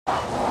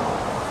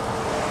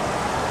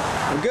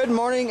Good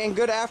morning and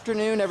good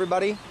afternoon,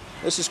 everybody.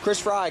 This is Chris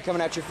Fry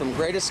coming at you from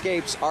Great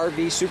Escapes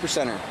RV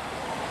Supercenter.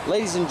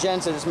 Ladies and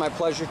gents, it is my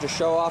pleasure to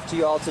show off to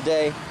you all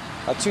today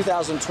a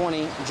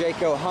 2020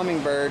 Jayco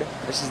Hummingbird.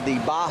 This is the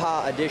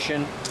Baja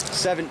Edition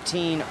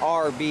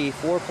 17RB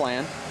floor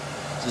plan.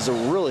 This is a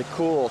really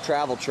cool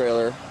travel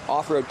trailer,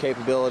 off-road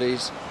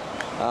capabilities.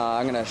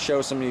 I'm going to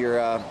show some of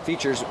your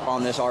features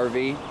on this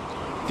RV.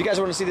 If you guys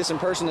want to see this in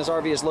person, this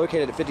RV is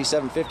located at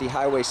 5750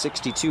 Highway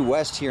 62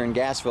 West here in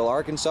Gassville,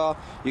 Arkansas.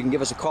 You can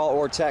give us a call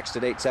or text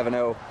at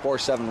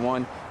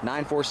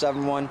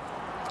 870-471-9471.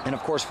 And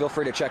of course, feel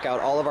free to check out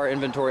all of our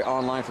inventory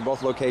online for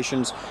both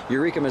locations,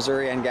 Eureka,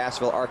 Missouri and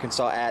Gassville,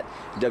 Arkansas at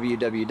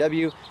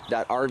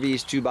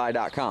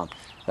www.rvs2buy.com.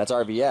 That's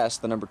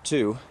RVS, the number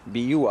 2,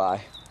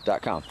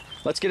 BUI.com.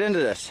 Let's get into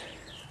this.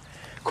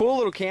 Cool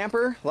little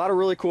camper, a lot of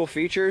really cool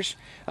features.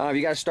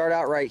 You got to start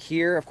out right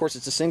here. Of course,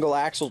 it's a single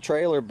axle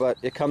trailer, but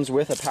it comes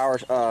with a power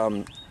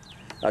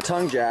a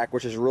tongue jack,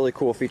 which is a really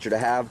cool feature to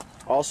have.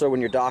 Also, when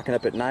you're docking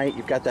up at night,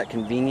 you've got that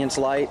convenience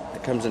light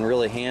that comes in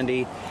really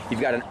handy.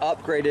 You've got an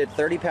upgraded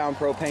 30-pound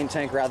propane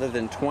tank rather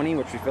than 20,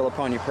 which we fill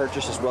upon your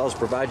purchase, as well as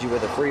provide you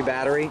with a free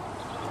battery.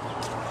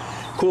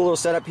 Cool little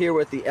setup here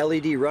with the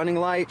LED running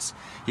lights.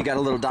 You got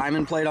a little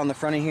diamond plate on the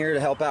front of here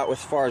to help out with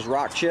as far as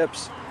rock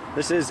chips.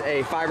 This is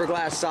a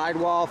fiberglass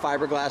sidewall,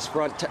 fiberglass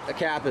front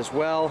cap as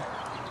well.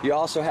 You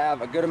also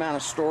have a good amount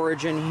of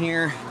storage in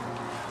here.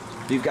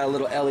 You've got a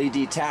little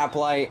LED tap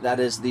light. That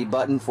is the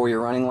button for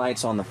your running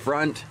lights on the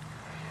front.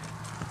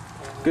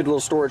 Good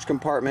little storage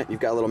compartment. You've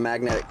got a little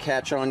magnetic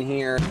catch on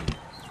here.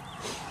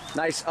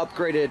 Nice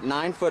upgraded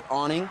 9-foot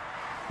awning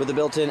with a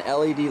built-in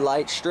LED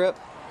light strip.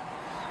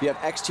 You have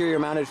exterior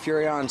mounted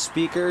Furrion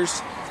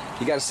speakers.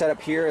 You got a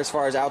setup here as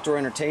far as outdoor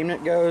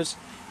entertainment goes.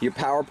 Your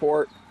power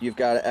port, you've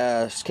got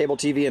cable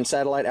TV and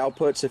satellite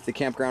outputs if the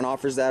campground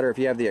offers that, or if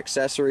you have the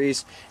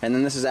accessories. And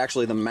then this is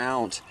actually the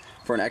mount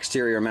for an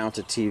exterior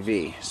mounted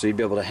TV. So you'd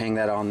be able to hang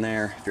that on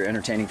there if you're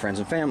entertaining friends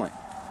and family.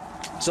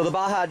 So the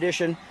Baja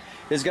Edition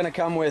is going to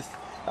come with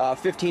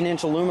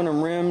 15-inch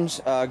aluminum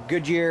rims,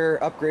 Goodyear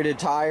upgraded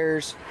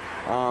tires.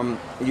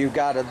 You've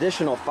got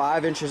additional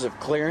 5 inches of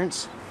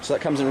clearance, so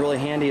that comes in really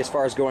handy as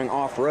far as going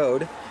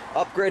off-road.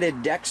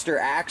 Upgraded Dexter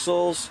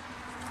axles.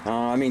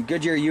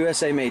 Goodyear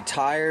USA made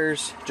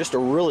tires. Just a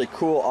really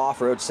cool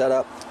off-road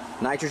setup.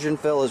 Nitrogen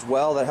fill as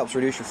well. That helps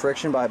reduce your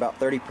friction by about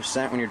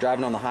 30% when you're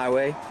driving on the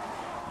highway.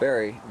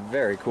 Very,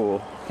 very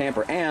cool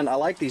camper. And I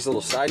like these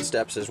little side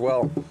steps as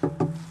well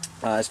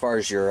as far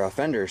as your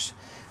fenders.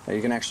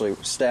 You can actually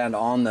stand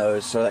on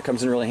those, so that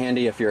comes in really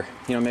handy if you're,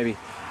 maybe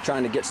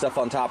trying to get stuff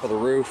on top of the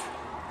roof.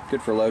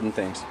 Good for loading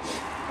things.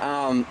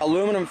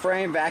 Aluminum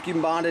frame,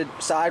 vacuum bonded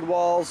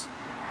sidewalls.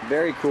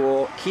 Very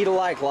cool.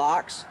 Key-to-like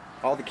locks.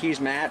 All the keys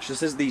match.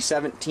 This is the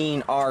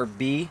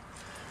 17RB.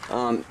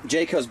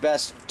 Jayco's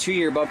best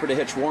 2-year bumper to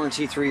hitch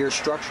warranty, 3-year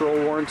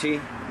structural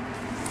warranty.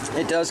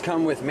 It does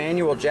come with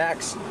manual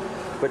jacks,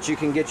 but you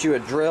can get you a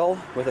drill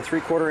with a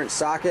 3/4 inch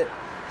socket,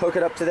 hook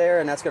it up to there,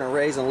 and that's going to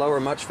raise and lower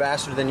much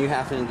faster than you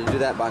having to do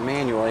that by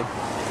manually.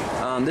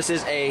 This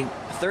is a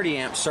 30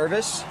 amp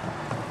service.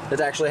 It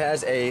actually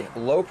has a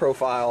low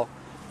profile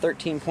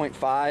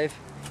 13.5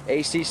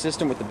 AC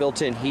system with the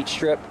built-in heat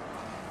strip.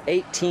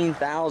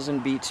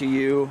 18,000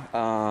 BTU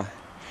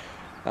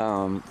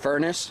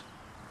furnace,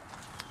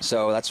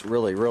 so that's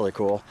really, really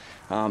cool.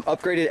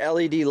 Upgraded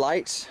LED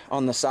lights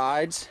on the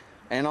sides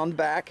and on the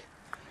back.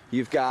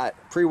 You've got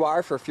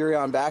pre-wire for a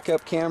Furrion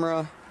backup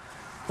camera,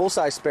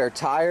 full-size spare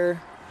tire,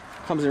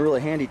 comes in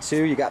really handy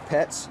too. You got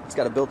pets, it's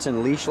got a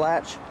built-in leash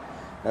latch,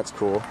 that's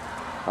cool.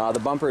 The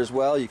bumper as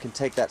well, you can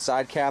take that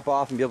side cap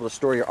off and be able to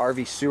store your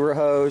RV sewer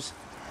hose.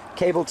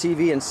 Cable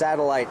TV and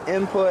satellite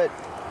input.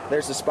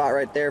 There's a spot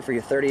right there for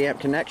your 30 amp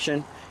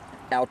connection.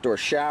 Outdoor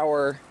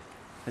shower.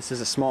 This is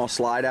a small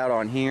slide out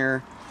on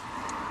here.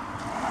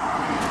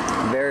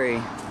 Very,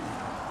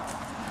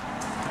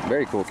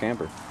 very cool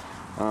camper.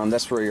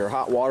 That's for your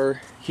hot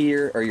water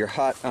heater, or your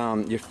hot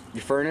your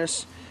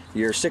furnace,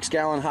 your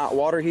 6-gallon hot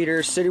water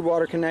heater, city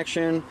water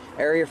connection,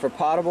 area for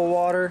potable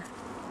water.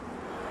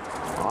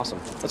 Awesome.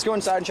 Let's go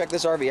inside and check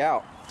this RV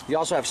out. You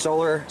also have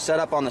solar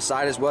set up on the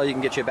side as well. You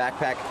can get you a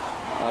backpack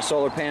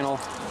solar panel,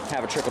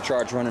 have a trickle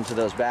charge run into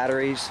those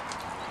batteries.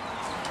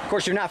 Of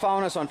course, if you're not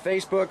following us on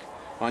Facebook,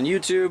 on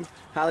YouTube,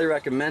 highly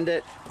recommend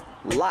it.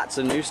 Lots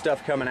of new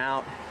stuff coming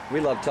out.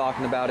 We love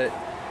talking about it,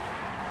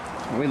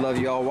 and we love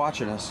you all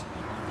watching us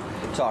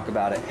talk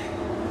about it.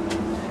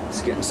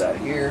 Let's get inside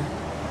of here.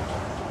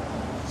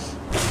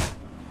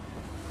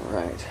 All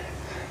right.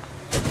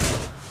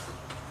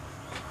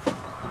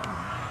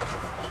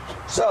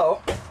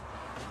 So,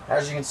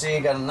 as you can see,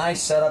 you got a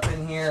nice setup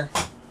in here.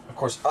 Of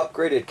course,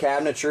 upgraded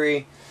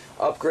cabinetry,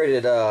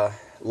 upgraded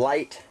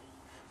light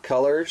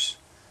colors.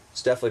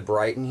 It's definitely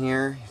bright in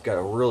here. You've got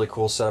a really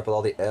cool setup with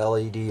all the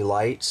LED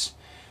lights.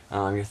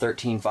 Your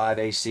 13.5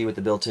 AC with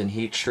the built-in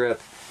heat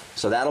strip.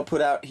 So that'll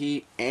put out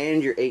heat,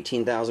 and your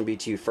 18,000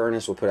 BTU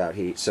furnace will put out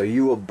heat. So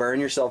you will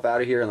burn yourself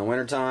out of here in the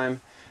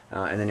wintertime,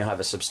 and then you'll have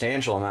a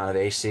substantial amount of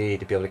AC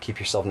to be able to keep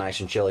yourself nice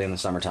and chilly in the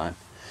summertime.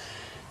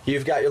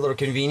 You've got your little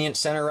convenience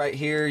center right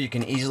here. You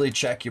can easily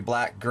check your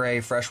black, gray,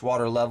 fresh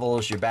water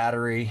levels, your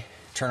battery,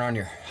 turn on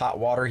your hot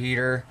water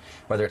heater,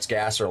 whether it's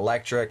gas or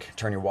electric,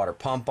 turn your water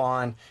pump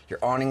on, your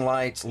awning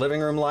lights, living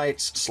room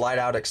lights, slide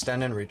out,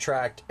 extend and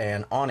retract,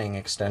 and awning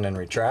extend and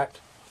retract.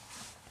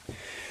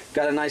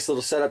 Got a nice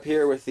little setup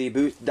here with the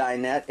booth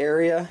dinette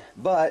area,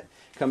 but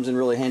comes in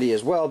really handy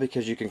as well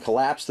because you can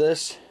collapse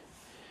this.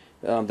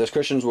 Those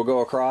cushions will go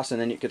across and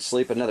then you could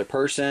sleep another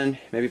person,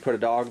 maybe put a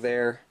dog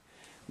there.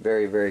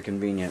 Very, very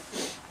convenient.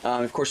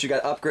 Of course, you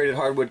got upgraded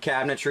hardwood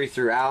cabinetry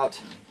throughout.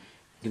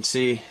 You can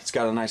see it's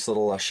got a nice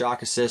little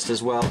shock assist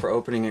as well for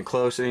opening and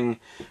closing.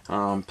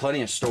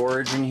 Plenty of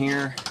storage in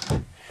here.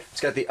 It's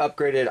got the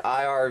upgraded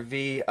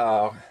IRV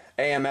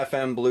AM,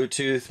 FM,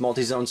 Bluetooth,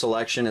 multi-zone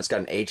selection. It's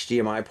got an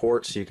HDMI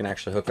port so you can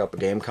actually hook up a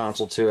game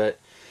console to it.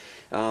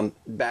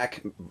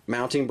 Back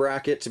mounting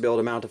bracket to be able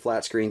to mount a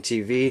flat screen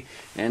TV,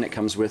 and it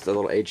comes with a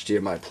little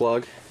HDMI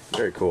plug.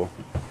 Very cool.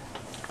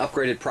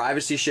 Upgraded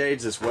privacy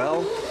shades as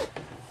well.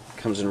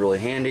 Comes in really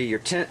handy. Your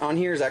tent on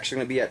here is actually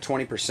going to be at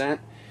 20%,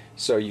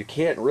 so you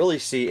can't really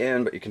see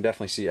in, but you can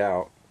definitely see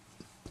out.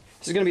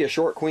 This is going to be a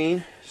short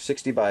queen,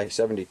 60 by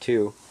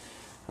 72.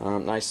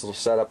 Nice little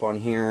setup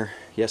on here.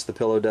 Yes, the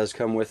pillow does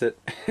come with it.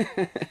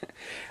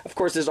 Of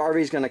course, this RV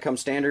is going to come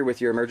standard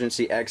with your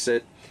emergency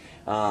exit,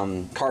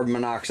 carbon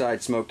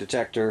monoxide smoke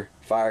detector,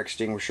 fire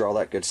extinguisher, all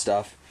that good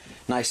stuff.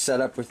 Nice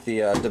setup with the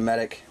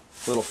Dometic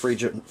little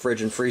fridge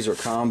and freezer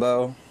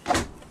combo.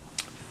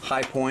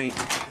 High point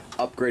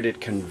upgraded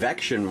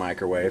convection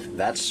microwave.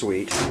 That's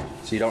sweet.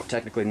 So you don't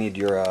technically need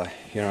your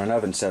an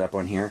oven set up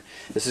on here.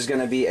 This is going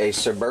to be a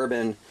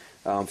Suburban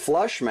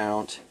flush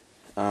mount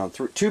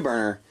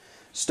 2-burner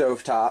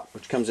stovetop,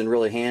 which comes in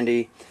really handy.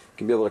 You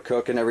can be able to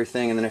cook and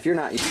everything. And then if you're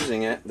not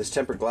using it, this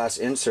tempered glass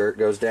insert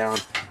goes down.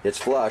 It's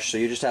flush, so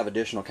you just have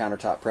additional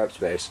countertop prep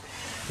space.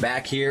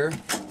 Back here,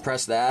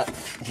 press that,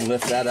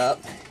 lift that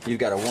up. You've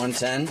got a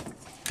 110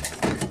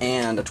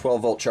 and a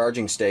 12-volt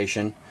charging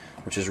station,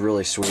 which is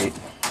really sweet.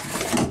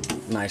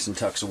 Nice and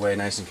tucks away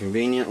nice and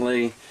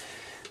conveniently.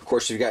 Of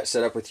course, you've got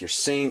set up with your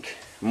sink,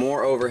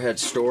 more overhead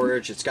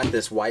storage. It's got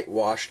this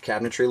whitewashed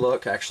cabinetry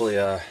look. Actually,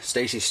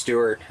 Stacy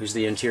Stewart, who's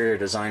the interior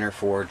designer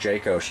for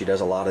Jayco, she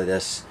does a lot of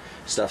this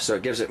stuff, so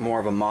it gives it more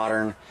of a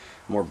modern,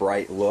 more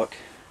bright look.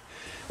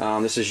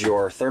 This is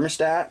your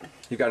thermostat.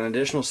 You've got an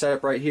additional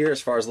setup right here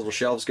as far as little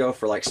shelves go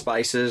for like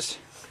spices.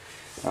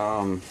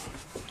 You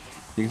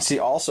can see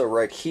also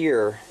right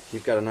here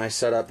you've got a nice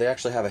setup. They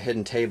actually have a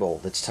hidden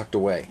table that's tucked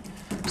away,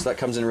 so that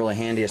comes in really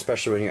handy,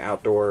 especially when you're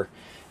outdoor,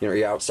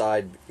 you're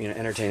outside,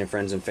 entertaining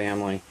friends and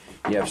family.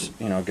 You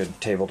have a good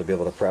table to be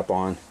able to prep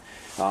on.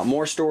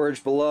 More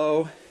storage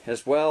below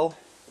as well.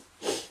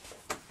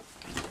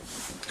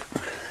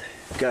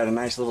 Got a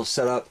nice little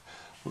setup,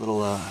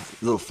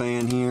 little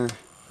fan here.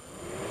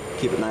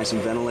 Keep it nice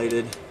and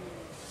ventilated.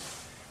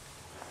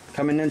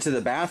 Coming into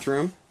the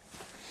bathroom,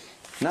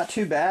 not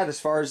too bad as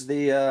far as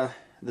the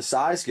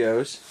size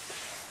goes.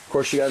 Of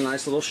course, you got a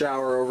nice little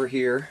shower over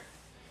here.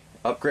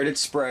 Upgraded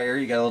sprayer.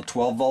 You got a little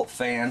 12-volt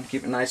fan.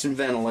 Keep it nice and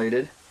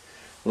ventilated.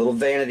 A little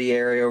vanity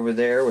area over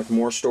there with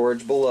more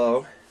storage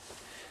below.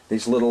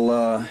 These little,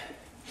 I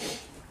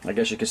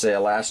guess you could say,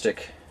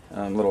 elastic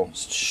little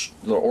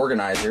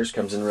organizers.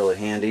 Comes in really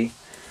handy.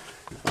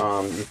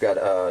 You've got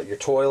your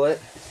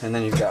toilet, and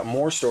then you've got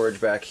more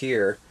storage back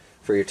here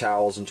for your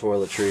towels and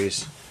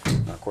toiletries.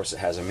 Of course, it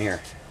has a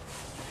mirror.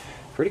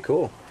 Pretty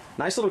cool.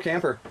 Nice little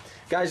camper.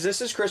 Guys,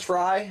 this is Chris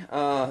Fry.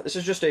 This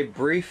is just a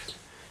brief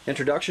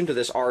introduction to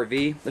this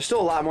RV. There's still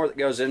a lot more that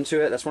goes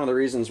into it. That's one of the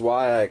reasons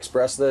why I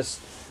express this.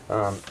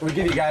 We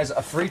give you guys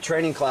a free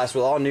training class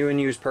with all new and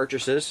used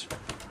purchases,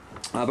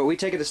 but we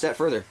take it a step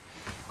further.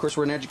 Of course,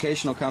 we're an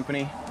educational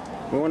company.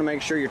 We want to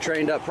make sure you're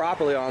trained up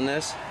properly on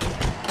this.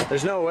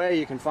 There's no way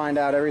you can find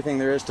out everything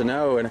there is to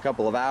know in a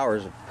couple of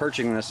hours of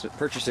purchasing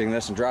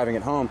this and driving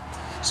it home.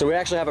 So we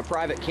actually have a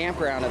private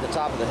campground at the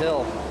top of the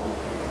hill.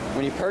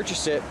 When you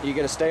purchase it, you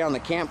get to stay on the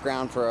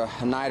campground for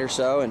a night or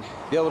so and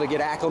be able to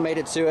get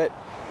acclimated to it.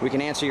 We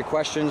can answer your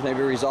questions,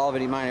 maybe resolve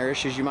any minor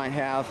issues you might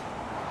have.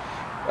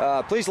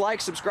 Please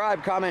like,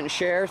 subscribe, comment, and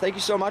share. Thank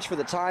you so much for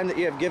the time that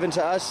you have given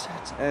to us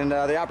and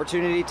the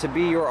opportunity to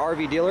be your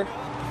RV dealer.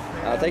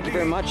 Thank you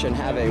very much and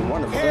have a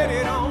wonderful day.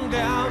 Headed on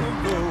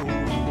down the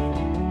road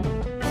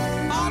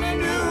on a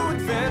new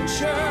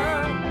adventure.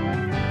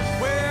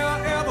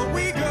 Wherever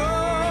we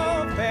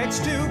go, thanks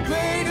to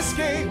great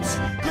escapes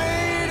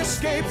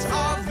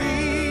RV.